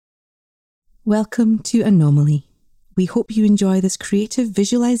Welcome to Anomalie. We hope you enjoy this creative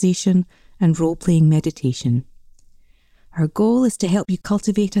visualization and role-playing meditation. Our goal is to help you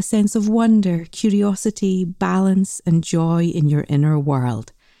cultivate a sense of wonder, curiosity, balance, and joy in your inner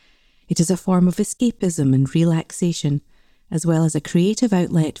world. It is a form of escapism and relaxation, as well as a creative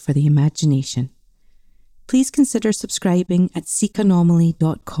outlet for the imagination. Please consider subscribing at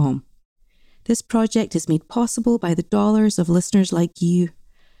seekanomaly.com. This project is made possible by the dollars of listeners like you.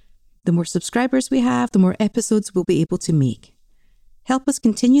 The more subscribers we have, the more episodes we'll be able to make. Help us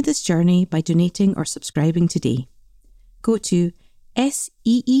continue this journey by donating or subscribing today. Go to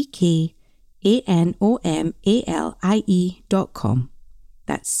seekanomalie.com.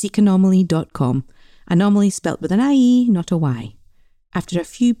 That's seekanomaly.com. Anomalie spelt with an IE, not a Y. After a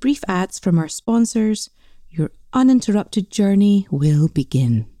few brief ads from our sponsors, your uninterrupted journey will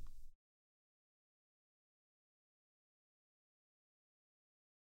begin.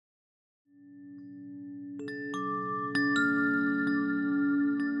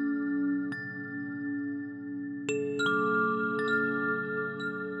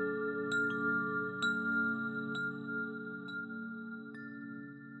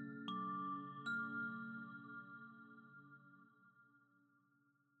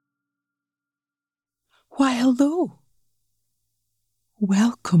 Why, hello.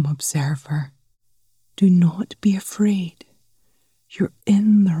 Welcome, observer. Do not be afraid. You're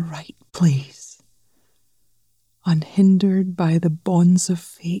in the right place. Unhindered by the bonds of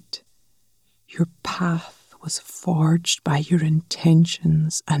fate, your path was forged by your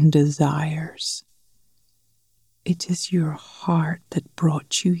intentions and desires. It is your heart that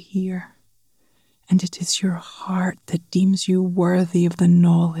brought you here, and it is your heart that deems you worthy of the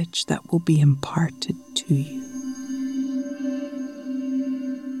knowledge that will be imparted to you.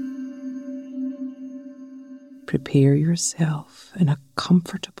 Prepare yourself in a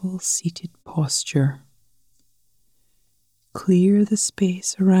comfortable seated posture. Clear the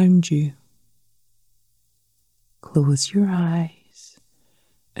space around you. Close your eyes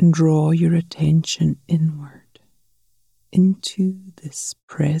and draw your attention inward into this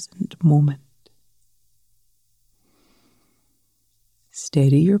present moment.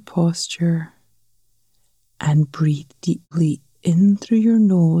 Steady your posture and breathe deeply in through your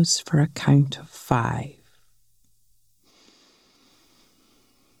nose for a count of 5.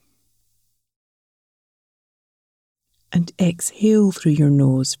 And exhale through your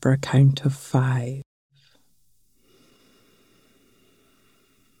nose for a count of 5.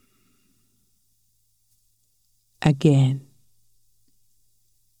 Again,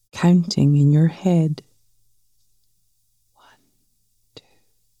 counting in your head. 1, 2,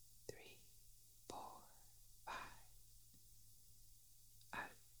 3, 4, 5. Out,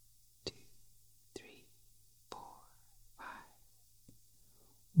 2, 3, 4, 5.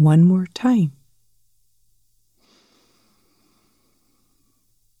 One more time.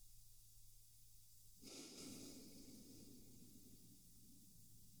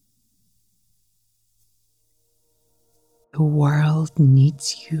 The world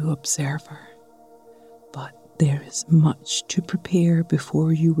needs you, observer, but there is much to prepare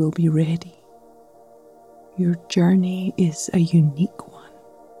before you will be ready. Your journey is a unique one.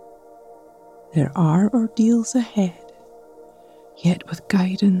 There are ordeals ahead, yet with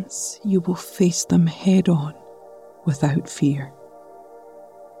guidance you will face them head on without fear.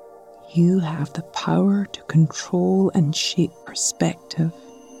 You have the power to control and shape perspective.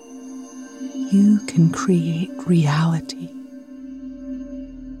 You can create reality.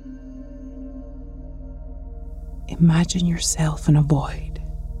 Imagine yourself in a void.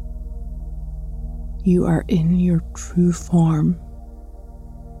 You are in your true form.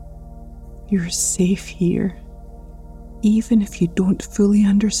 You're safe here, even if you don't fully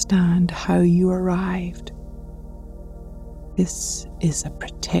understand how you arrived. This is a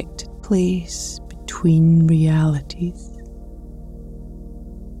protected place between realities.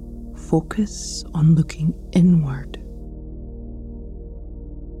 Focus on looking inward.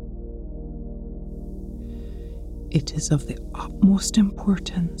 It is of the utmost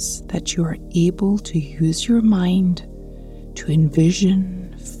importance that you are able to use your mind to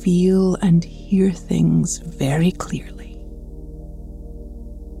envision, feel, and hear things very clearly.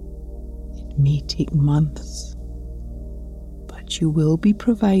 It may take months, but you will be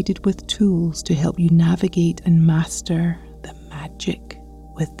provided with tools to help you navigate and master the magic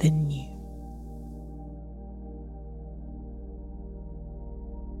within you.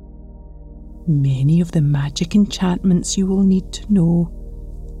 Many of the magic enchantments you will need to know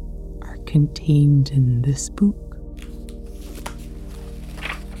are contained in this book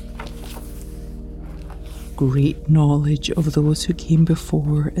great knowledge of those who came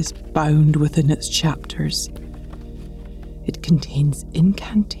before is bound within its chapters. It contains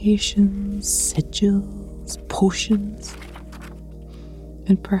incantations, sigils, potions,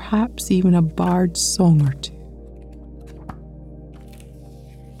 and perhaps even a bard's song or two.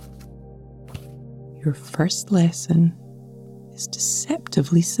 Your first lesson is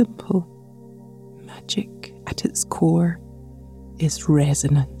deceptively simple. Magic, at its core, is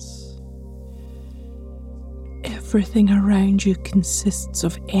resonance. Everything around you consists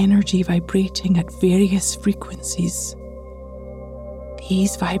of energy vibrating at various frequencies.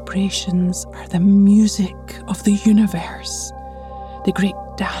 These vibrations are the music of the universe, the great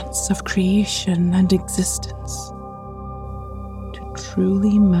dance of creation and existence. To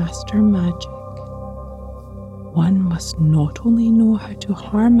truly master magic, one must not only know how to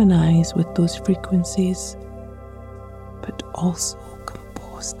harmonize with those frequencies, but also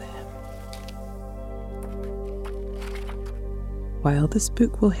compose them. While this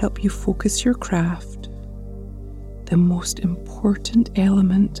book will help you focus your craft, the most important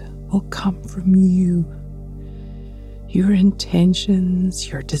element will come from you. Your intentions,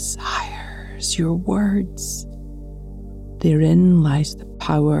 your desires, your words. Therein lies the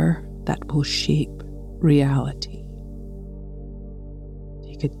power that will shape reality.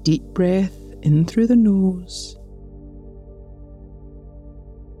 Take a deep breath in through the nose.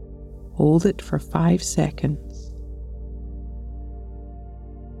 Hold it for 5 seconds.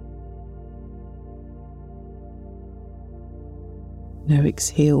 Now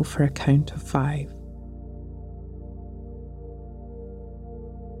exhale for a count of 5.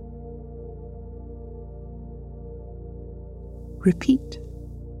 Repeat.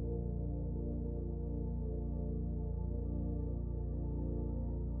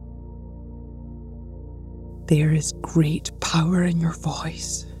 There is great power in your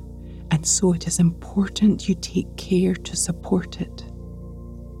voice, and so it is important you take care to support it.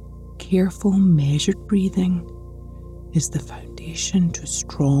 Careful, measured breathing is the foundation to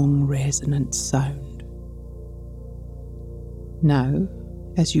strong, resonant sound. Now,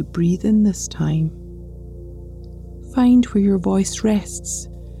 as you breathe in this time, find where your voice rests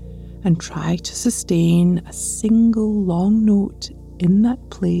and try to sustain a single long note in that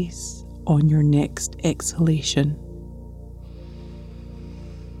place on your next exhalation.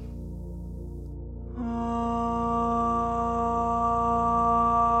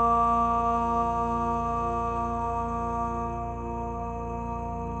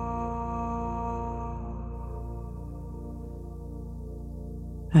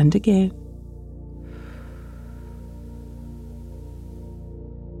 And again.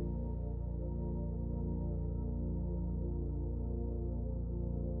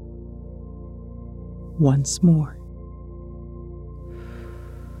 Once more.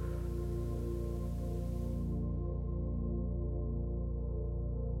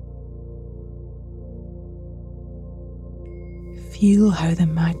 Feel how the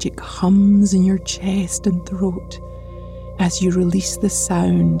magic hums in your chest and throat as you release the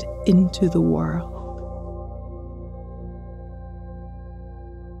sound into the world.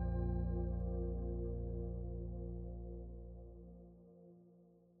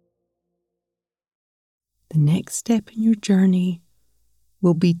 The next step in your journey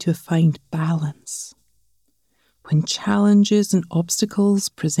will be to find balance. When challenges and obstacles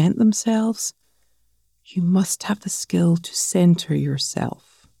present themselves, you must have the skill to center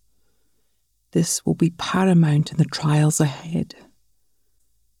yourself. This will be paramount in the trials ahead.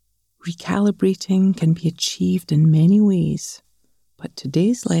 Recalibrating can be achieved in many ways, but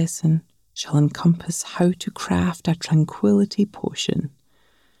today's lesson shall encompass how to craft a tranquility potion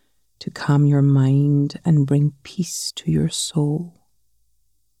to calm your mind and bring peace to your soul.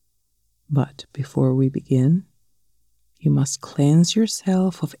 But before we begin, you must cleanse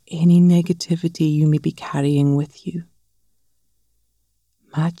yourself of any negativity you may be carrying with you.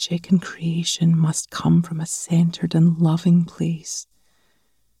 Magic and creation must come from a centered and loving place,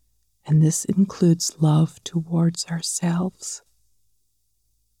 and this includes love towards ourselves.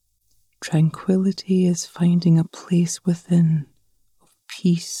 Tranquility is finding a place within of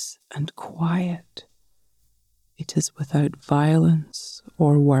peace and quiet. It is without violence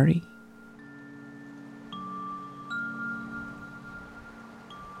or worry.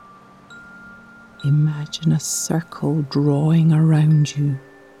 Imagine a circle drawing around you,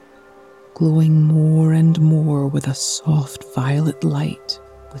 glowing more and more with a soft violet light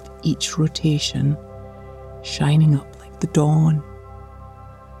with each rotation, shining up like the dawn.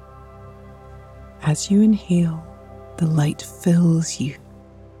 As you inhale, the light fills you,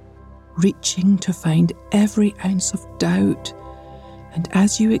 reaching to find every ounce of doubt, and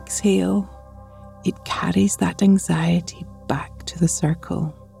as you exhale, it carries that anxiety back to the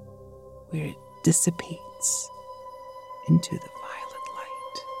circle where it dissipates into the violet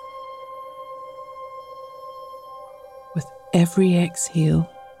light. With every exhale,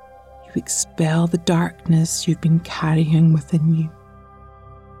 you expel the darkness you've been carrying within you.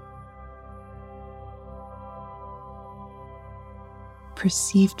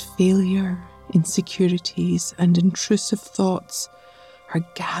 Perceived failure, insecurities, and intrusive thoughts are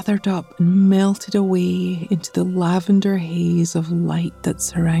gathered up and melted away into the lavender haze of light that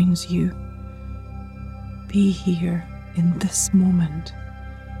surrounds you. Be here in this moment.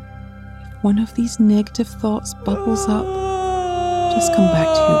 If one of these negative thoughts bubbles up, just come back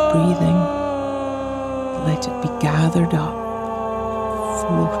to your breathing. Let it be gathered up,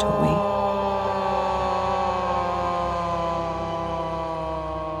 float away.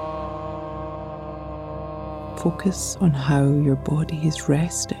 Focus on how your body is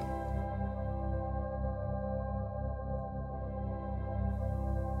resting.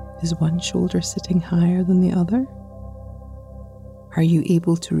 Is one shoulder sitting higher than the other? Are you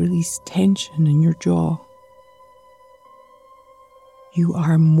able to release tension in your jaw? You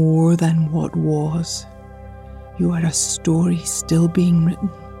are more than what was. You are a story still being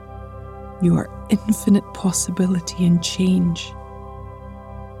written. You are infinite possibility and change.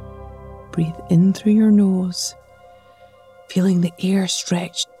 Breathe in through your nose, feeling the air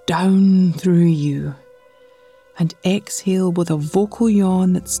stretch down through you, and exhale with a vocal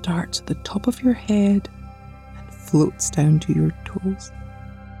yawn that starts at the top of your head and floats down to your toes.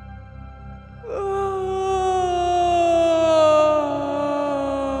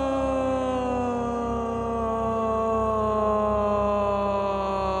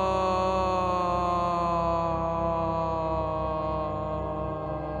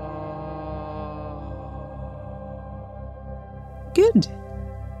 Good.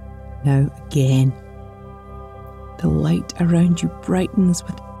 Now again. The light around you brightens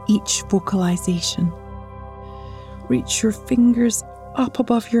with each vocalization. Reach your fingers up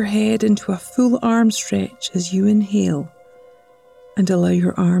above your head into a full arm stretch as you inhale, and allow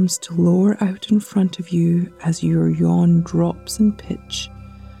your arms to lower out in front of you as your yawn drops in pitch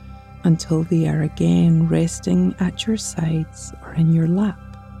until they are again resting at your sides or in your lap.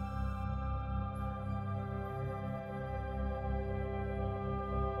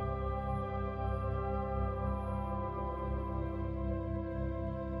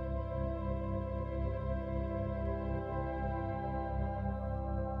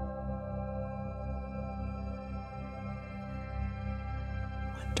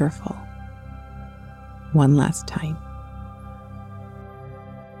 Wonderful. One last time.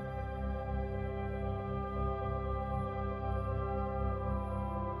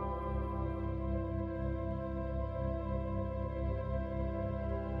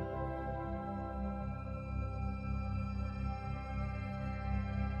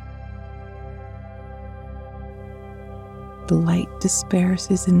 The light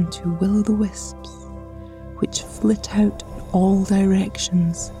disperses into will-o'-the-wisps, which flit out in all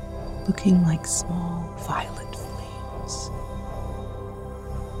directions, looking like small violet flames.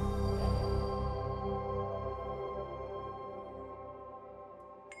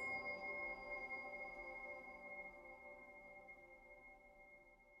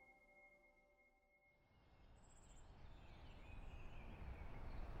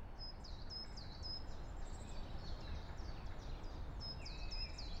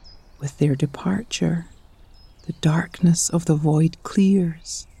 With their departure, the darkness of the void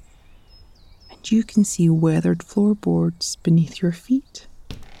clears, and you can see weathered floorboards beneath your feet,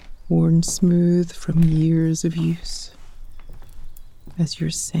 worn smooth from years of use. As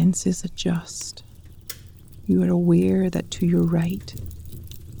your senses adjust, you are aware that to your right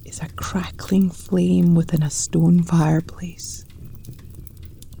is a crackling flame within a stone fireplace.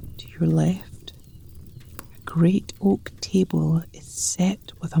 To your left, a great oak table is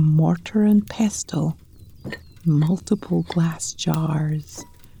set with a mortar and pestle, multiple glass jars,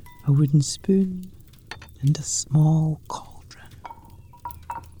 a wooden spoon, and a small cauldron.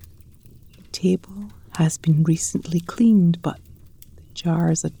 The table has been recently cleaned, but the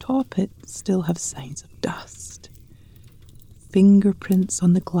jars atop it still have signs of dust. Fingerprints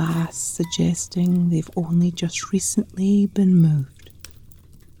on the glass suggesting they've only just recently been moved.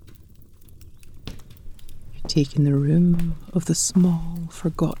 You take in the room of the small,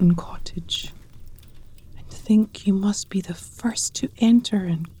 forgotten cottage and think you must be the first to enter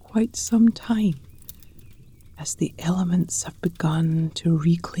in quite some time, as the elements have begun to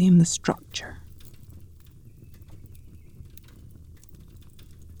reclaim the structure.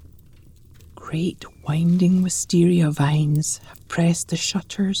 Great winding wisteria vines have press the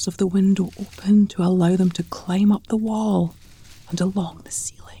shutters of the window open to allow them to climb up the wall and along the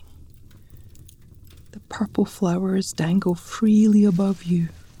ceiling. The purple flowers dangle freely above you,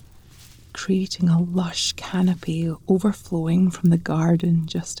 creating a lush canopy overflowing from the garden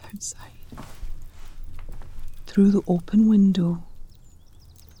just outside. Through the open window,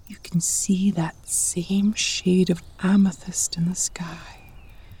 you can see that same shade of amethyst in the sky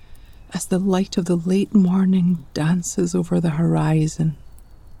as the light of the late morning dances over the horizon.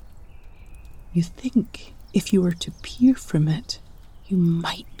 You think if you were to peer from it, you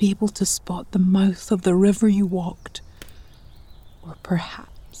might be able to spot the mouth of the river you walked, or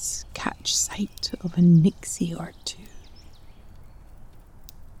perhaps catch sight of a nixie or two.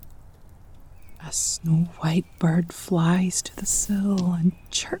 A snow-white bird flies to the sill and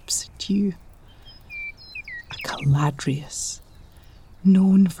chirps at you. A caladrius,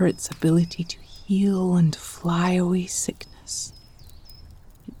 known for its ability to heal and fly away sickness.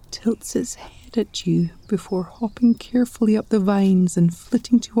 It tilts its head at you before hopping carefully up the vines and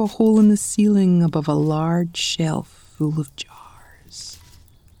flitting to a hole in the ceiling above a large shelf full of jars.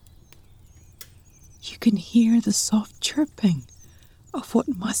 You can hear the soft chirping of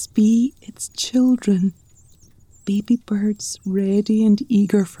what must be its children, baby birds ready and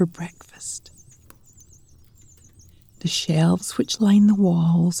eager for breakfast. The shelves which line the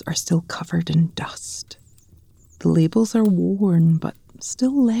walls are still covered in dust. The labels are worn but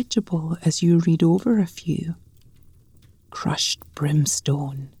still legible as you read over a few. Crushed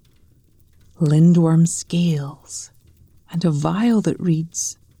brimstone, lindworm scales, and a vial that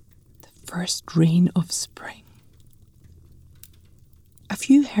reads, "The first rain of spring." A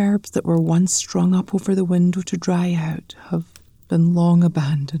few herbs that were once strung up over the window to dry out have been long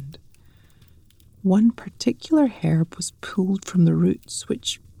abandoned. One particular herb was pulled from the roots,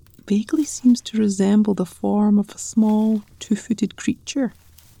 which vaguely seems to resemble the form of a small, two-footed creature.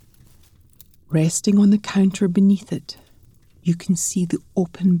 Resting on the counter beneath it, you can see the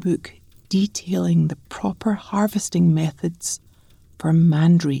open book detailing the proper harvesting methods for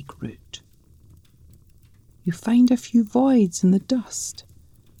mandrake root. You find a few voids in the dust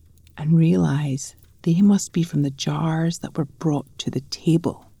and realise they must be from the jars that were brought to the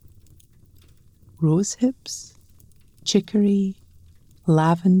table. Rose hips, chicory,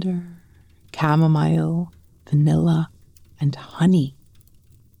 lavender, chamomile, vanilla, and honey.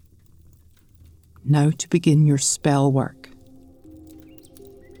 Now to begin your spell work.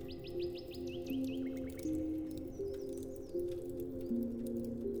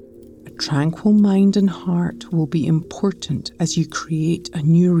 A tranquil mind and heart will be important as you create a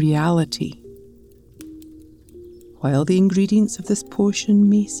new reality. While the ingredients of this potion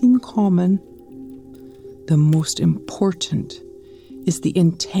may seem common, the most important is the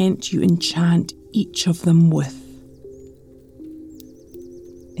intent you enchant each of them with.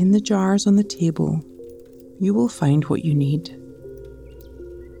 In the jars on the table, you will find what you need.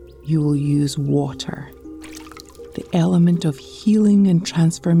 You will use water, the element of healing and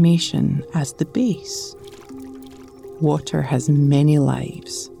transformation, as the base. Water has many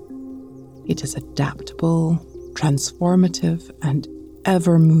lives. It is adaptable, transformative, and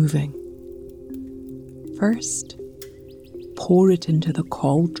ever-moving. First, pour it into the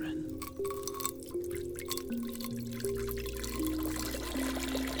cauldron.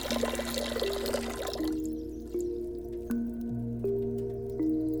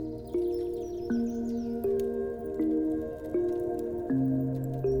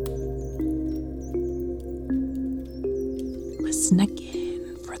 Listen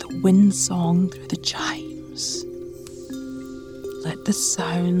again for the wind song through the chimes. Let the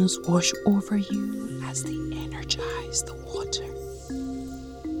sounds wash over you as they energize the water.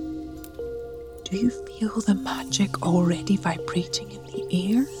 Do you feel the magic already vibrating in the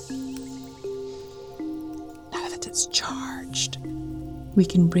air? Now that it's charged, we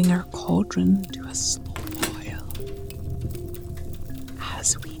can bring our cauldron to a slow boil.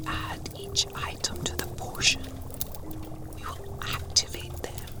 As we add each item to the potion, we will activate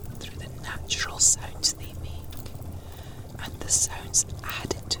them through the natural sounds they make and the sounds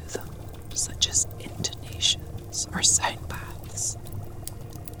added to them, such as intonations or sound baths.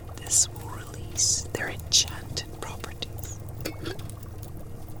 This will release their enchanted properties.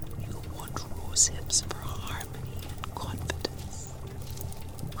 You'll want rose hips for harmony and confidence.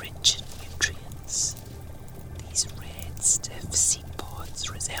 Rich in nutrients, these red, stiff seed pods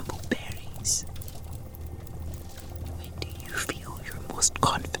resemble berries. When do you feel you're most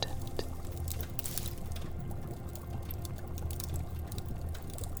confident?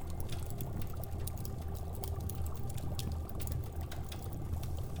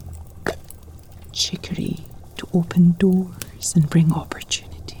 Chicory to open doors. flowers and bring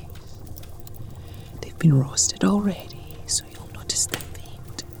opportunities. They've been roasted already, so you'll notice the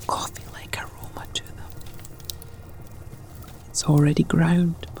faint coffee-like aroma to them. It's already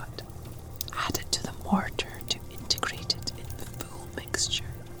ground, but add it to the mortar to integrate it in the full mixture.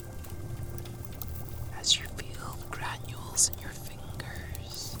 As you feel the granules in your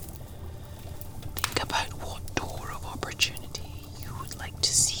fingers, think about what door of opportunity you would like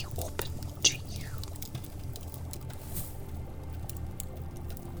to see open to you.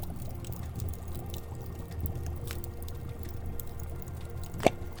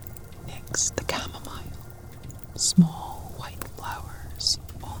 Next, the chamomile. Small white flowers,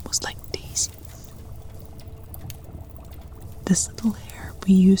 almost like daisies. This little herb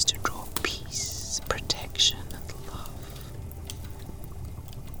we use to draw peace, protection, and love.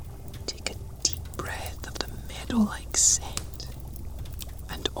 Take a deep breath of the meadow-like scent,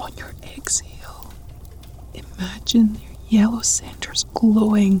 and on your exhale, imagine your yellow centers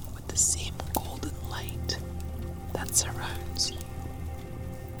glowing with the same golden light that surrounds you.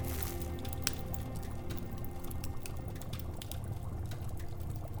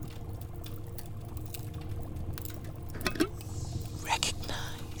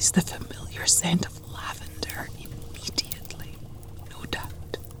 Recognize the familiar scent of lavender immediately, no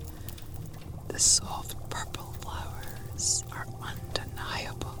doubt. The soft purple flowers are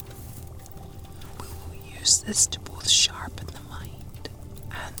undeniable. We will use this to both sharpen the mind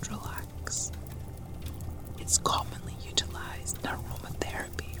and relax. It's commonly utilized in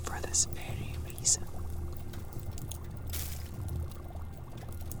aromatherapy for this very reason.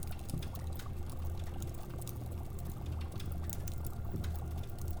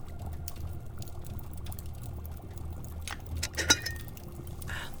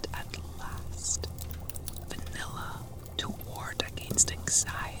 And at last, vanilla to ward against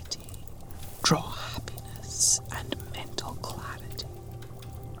anxiety, draw happiness and mental clarity.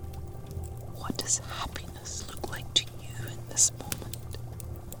 What does happiness look like to you in this moment?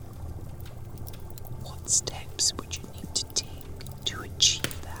 What steps would you need to take to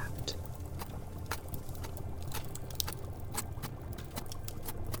achieve that?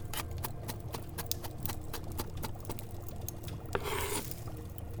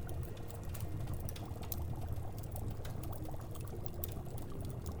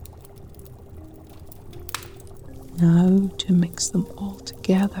 Now to mix them all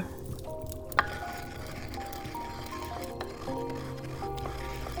together.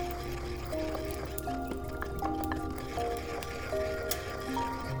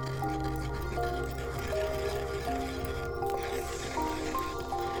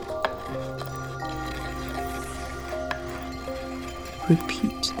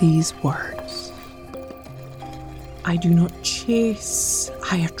 Repeat these words. I do not chase,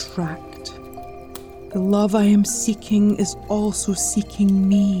 I attract. The love I am seeking is also seeking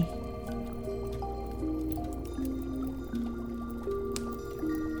me.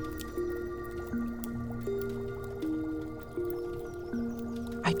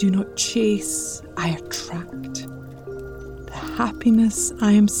 I do not chase, I attract. The happiness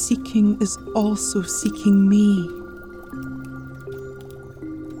I am seeking is also seeking me.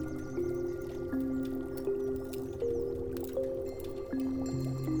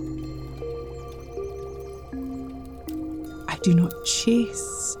 I do not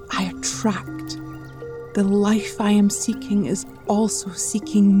chase, I attract. The life I am seeking is also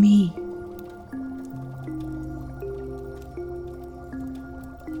seeking me.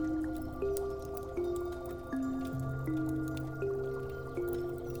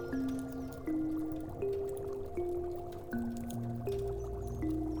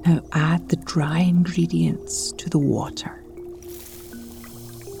 Now add the dry ingredients to the water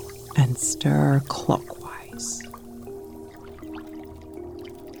and stir clockwise.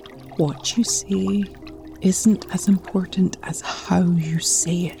 What you say isn't as important as how you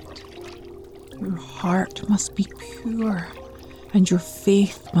say it. Your heart must be pure and your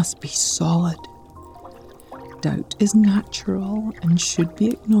faith must be solid. Doubt is natural and should be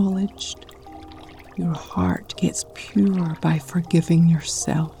acknowledged. Your heart gets pure by forgiving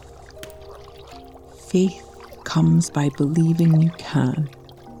yourself. Faith comes by believing you can,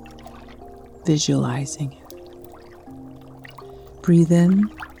 visualizing it. Breathe in.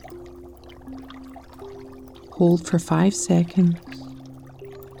 Hold for 5 seconds.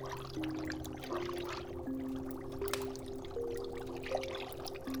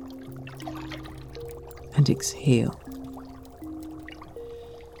 And exhale.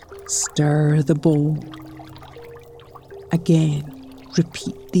 Stir the bowl. Again,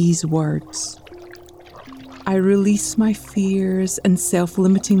 repeat these words. I release my fears and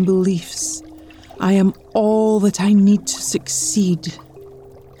self-limiting beliefs. I am all that I need to succeed.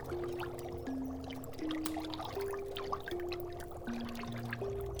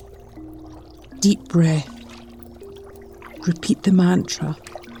 Deep breath. Repeat the mantra.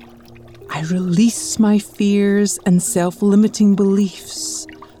 I release my fears and self-limiting beliefs.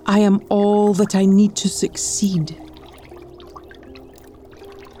 I am all that I need to succeed.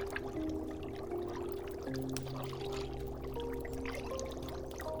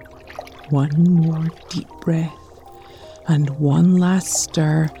 One more deep breath and one last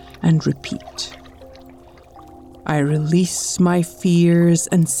stir and repeat. I release my fears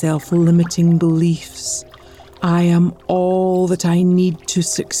and self-limiting beliefs. I am all that I need to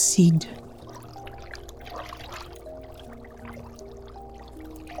succeed.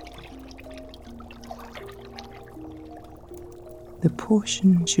 The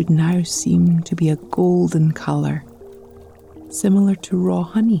potion should now seem to be a golden colour, similar to raw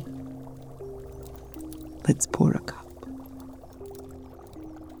honey. Let's pour a cup.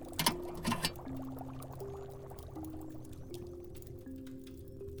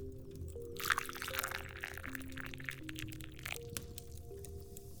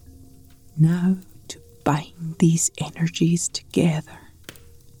 Now to bind these energies together,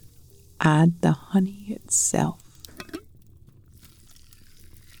 add the honey itself.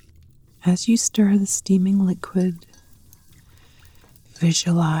 As you stir the steaming liquid,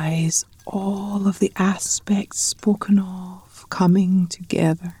 visualize all of the aspects spoken of coming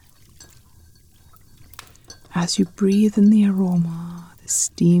together. As you breathe in the aroma, the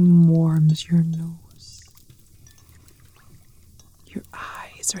steam warms your nose. Your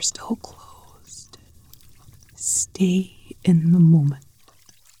eyes are still closed. Stay in the moment.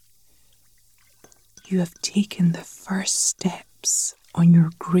 You have taken the first steps on your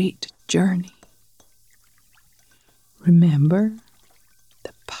great journey. Remember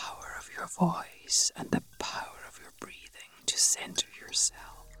the power of your voice and the power of your breathing to center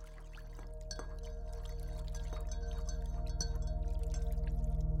yourself.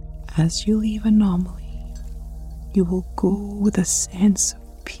 As you leave Anomalie, you will go with a sense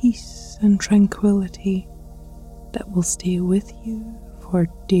of peace and tranquility that will stay with you for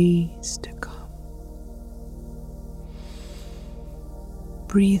days to come.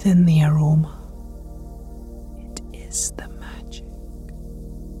 Breathe in the aroma. It is the magic.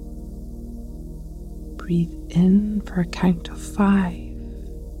 Breathe in for a count of 5.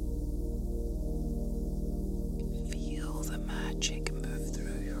 Feel the magic move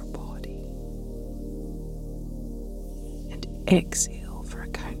through your body. And exhale for a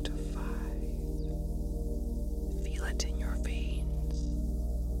count of 5. Feel it in your veins.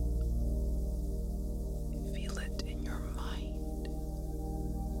 Feel it in your mind.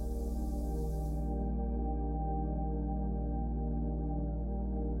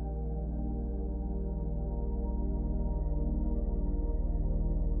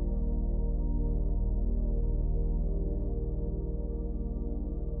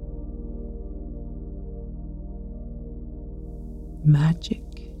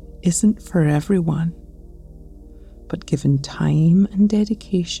 Magic isn't for everyone, but given time and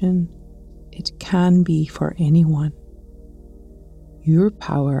dedication, it can be for anyone. Your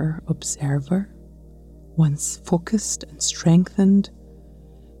power, observer, once focused and strengthened,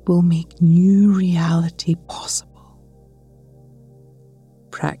 will make new reality possible.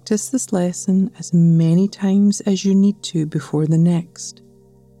 Practice this lesson as many times as you need to before the next.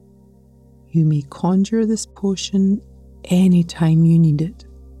 You may conjure this potion anytime you need it.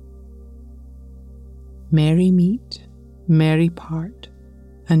 Merry meet, merry part,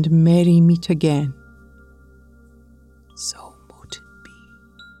 and merry meet again. So